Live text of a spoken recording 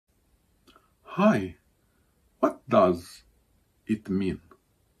Hi, what does it mean?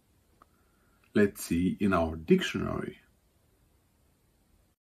 Let's see in our dictionary.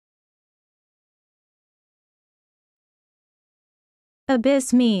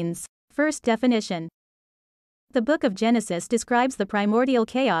 Abyss means, first definition. The book of Genesis describes the primordial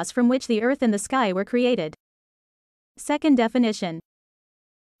chaos from which the earth and the sky were created. Second definition.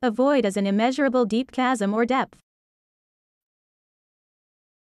 A void is an immeasurable deep chasm or depth.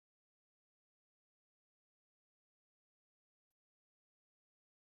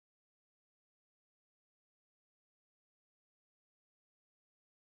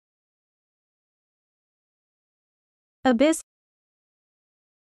 Abyss.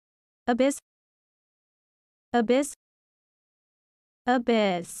 Abyss. Abyss.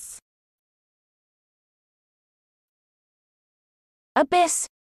 Abyss. Abyss.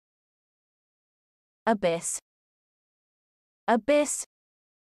 Abyss. Abyss.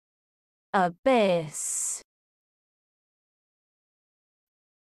 Abyss.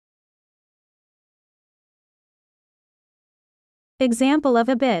 Example of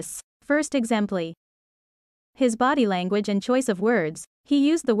abyss. First exempli. His body language and choice of words, he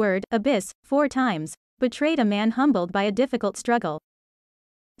used the word abyss 4 times, betrayed a man humbled by a difficult struggle.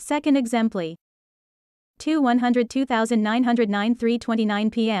 Second exempli. 2-102-909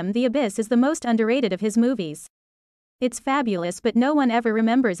 3:29 p.m. The Abyss is the most underrated of his movies. It's fabulous, but no one ever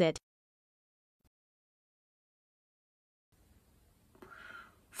remembers it.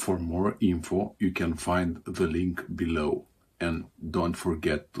 For more info, you can find the link below. And don't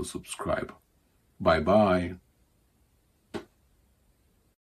forget to subscribe. Bye bye.